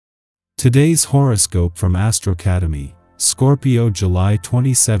Today's horoscope from Astrocademy, Scorpio July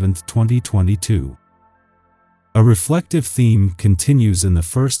 27, 2022. A reflective theme continues in the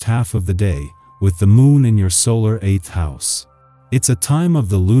first half of the day, with the moon in your solar 8th house. It's a time of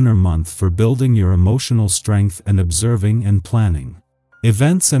the lunar month for building your emotional strength and observing and planning.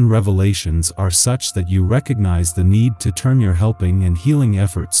 Events and revelations are such that you recognize the need to turn your helping and healing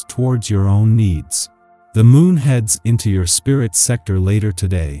efforts towards your own needs. The moon heads into your spirit sector later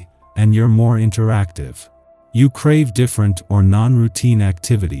today, and you're more interactive. You crave different or non-routine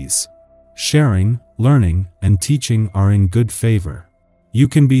activities. Sharing, learning, and teaching are in good favor. You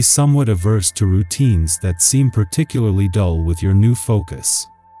can be somewhat averse to routines that seem particularly dull with your new focus.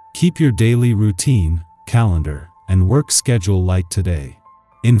 Keep your daily routine, calendar, and work schedule light today.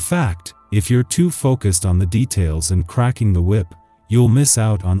 In fact, if you're too focused on the details and cracking the whip, you'll miss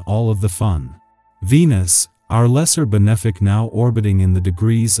out on all of the fun. Venus, our lesser benefic now orbiting in the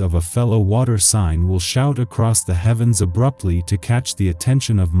degrees of a fellow water sign, will shout across the heavens abruptly to catch the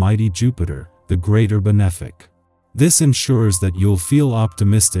attention of mighty Jupiter, the greater benefic. This ensures that you'll feel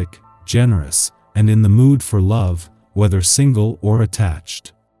optimistic, generous, and in the mood for love, whether single or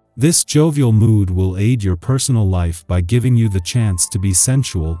attached. This jovial mood will aid your personal life by giving you the chance to be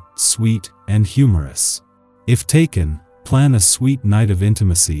sensual, sweet, and humorous. If taken, plan a sweet night of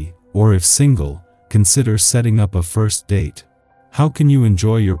intimacy, or if single, consider setting up a first date. How can you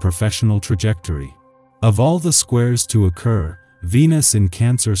enjoy your professional trajectory? Of all the squares to occur, Venus in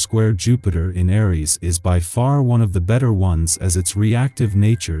Cancer square Jupiter in Aries is by far one of the better ones, as its reactive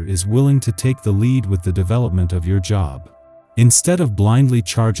nature is willing to take the lead with the development of your job. Instead of blindly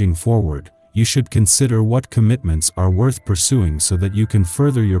charging forward, you should consider what commitments are worth pursuing so that you can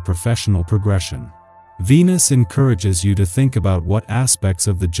further your professional progression. Venus encourages you to think about what aspects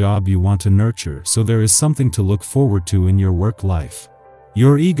of the job you want to nurture, so there is something to look forward to in your work life.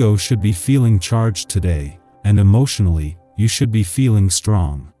 Your ego should be feeling charged today, and emotionally, you should be feeling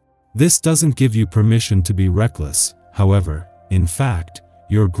strong. This doesn't give you permission to be reckless, however. In fact,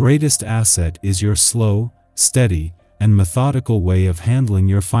 your greatest asset is your slow, steady, and methodical way of handling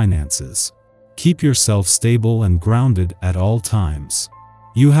your finances. Keep yourself stable and grounded at all times.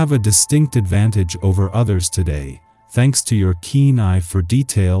 You have a distinct advantage over others today, thanks to your keen eye for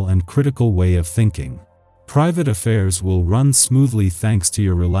detail and critical way of thinking. Private affairs will run smoothly thanks to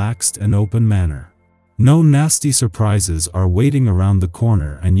your relaxed and open manner. No nasty surprises are waiting around the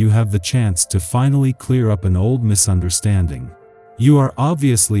corner, and you have the chance to finally clear up an old misunderstanding. You are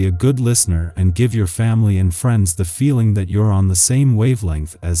obviously a good listener and give your family and friends the feeling that you're on the same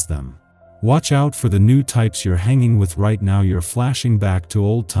wavelength as them. Watch out for the new types you're hanging with right now. You're flashing back to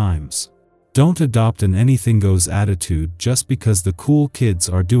old times. Don't adopt an anything goes attitude just because the cool kids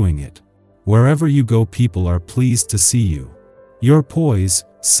are doing it. Wherever you go, people are pleased to see you. Your poise,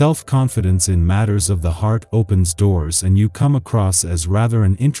 self-confidence in matters of the heart opens doors, and you come across as rather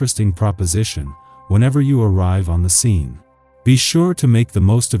an interesting proposition whenever you arrive on the scene. Be sure to make the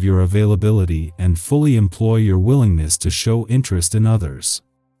most of your availability and fully employ your willingness to show interest in others.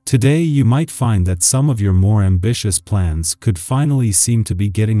 Today you might find that some of your more ambitious plans could finally seem to be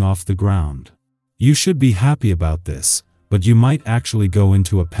getting off the ground. You should be happy about this, but you might actually go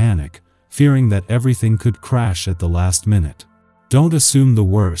into a panic, fearing that everything could crash at the last minute. Don't assume the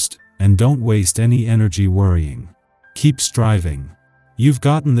worst, and don't waste any energy worrying. Keep striving. You've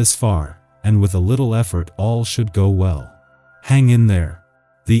gotten this far, and with a little effort all should go well. Hang in there.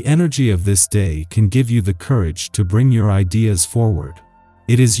 The energy of this day can give you the courage to bring your ideas forward.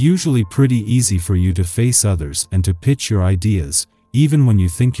 It is usually pretty easy for you to face others and to pitch your ideas, even when you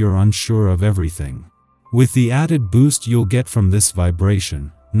think you're unsure of everything. With the added boost you'll get from this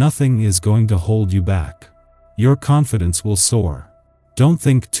vibration, nothing is going to hold you back. Your confidence will soar. Don't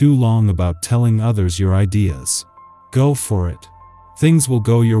think too long about telling others your ideas. Go for it. Things will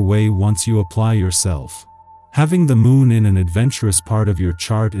go your way once you apply yourself. Having the moon in an adventurous part of your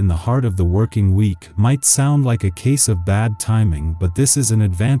chart in the heart of the working week might sound like a case of bad timing, but this is an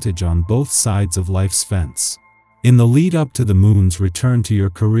advantage on both sides of life's fence. In the lead up to the moon's return to your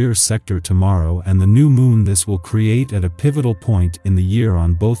career sector tomorrow and the new moon this will create at a pivotal point in the year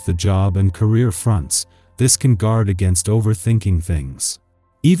on both the job and career fronts, this can guard against overthinking things.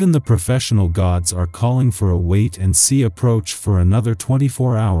 Even the professional gods are calling for a wait-and-see approach for another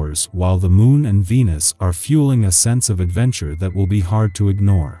 24 hours, while the Moon and Venus are fueling a sense of adventure that will be hard to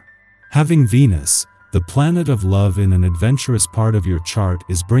ignore. Having Venus, the planet of love, in an adventurous part of your chart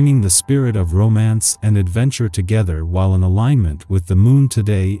is bringing the spirit of romance and adventure together, while an alignment with the Moon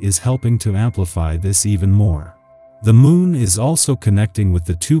today is helping to amplify this even more. The Moon is also connecting with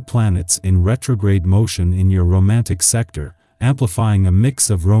the two planets in retrograde motion in your romantic sector, amplifying a mix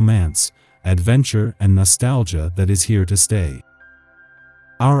of romance, adventure, and nostalgia that is here to stay.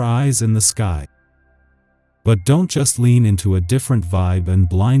 Our eyes in the sky. But don't just lean into a different vibe and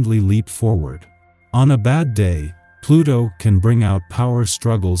blindly leap forward. On a bad day, Pluto can bring out power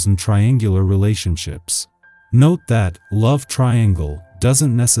struggles and triangular relationships. Note that love triangle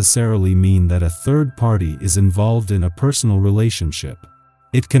doesn't necessarily mean that a third party is involved in a personal relationship.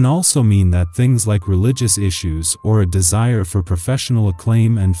 It can also mean that things like religious issues or a desire for professional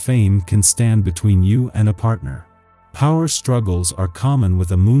acclaim and fame can stand between you and a partner. Power struggles are common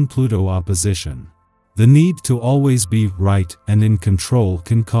with a Moon-Pluto opposition. The need to always be right and in control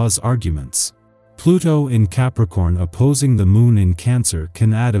can cause arguments. Pluto in Capricorn opposing the Moon in Cancer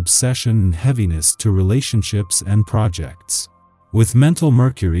can add obsession and heaviness to relationships and projects. With mental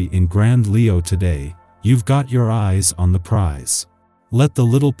Mercury in Grand Leo today, you've got your eyes on the prize. Let the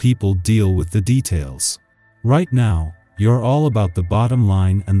little people deal with the details. Right now, you're all about the bottom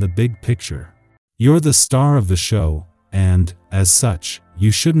line and the big picture. You're the star of the show, and, as such,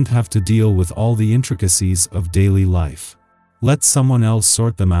 you shouldn't have to deal with all the intricacies of daily life. Let someone else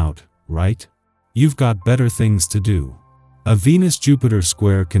sort them out, right? You've got better things to do. A Venus-Jupiter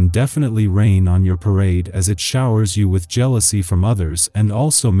square can definitely rain on your parade as it showers you with jealousy from others and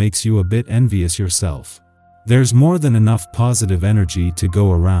also makes you a bit envious yourself. There's more than enough positive energy to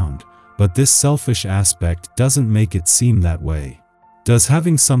go around, but this selfish aspect doesn't make it seem that way. Does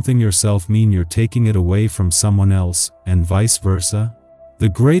having something yourself mean you're taking it away from someone else, and vice versa? The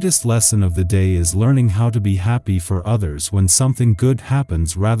greatest lesson of the day is learning how to be happy for others when something good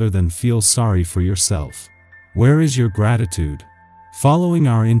happens rather than feel sorry for yourself. Where is your gratitude? Following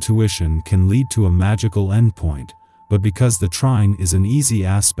our intuition can lead to a magical endpoint, but because the trine is an easy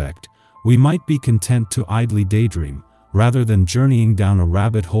aspect, we might be content to idly daydream, rather than journeying down a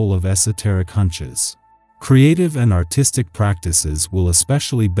rabbit hole of esoteric hunches. Creative and artistic practices will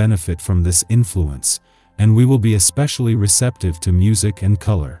especially benefit from this influence, and we will be especially receptive to music and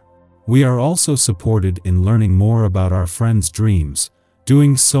color. We are also supported in learning more about our friends' dreams.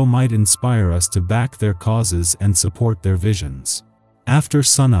 Doing so might inspire us to back their causes and support their visions. After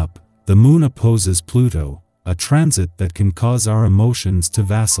sunup, the Moon opposes Pluto, a transit that can cause our emotions to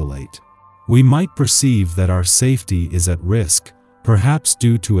vacillate. We might perceive that our safety is at risk, perhaps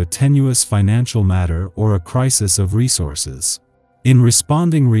due to a tenuous financial matter or a crisis of resources. In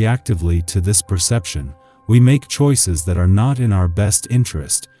responding reactively to this perception, we make choices that are not in our best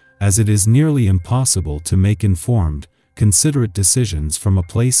interest, as it is nearly impossible to make informed, considerate decisions from a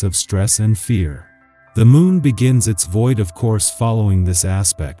place of stress and fear. The Moon begins its void of course following this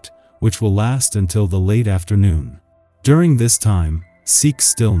aspect, which will last until the late afternoon. During this time, seek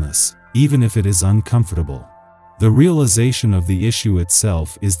stillness, even if it is uncomfortable. The realization of the issue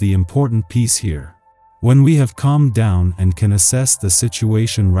itself is the important piece here. When we have calmed down and can assess the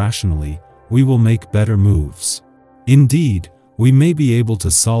situation rationally, we will make better moves. Indeed, we may be able to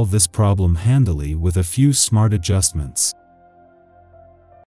solve this problem handily with a few smart adjustments.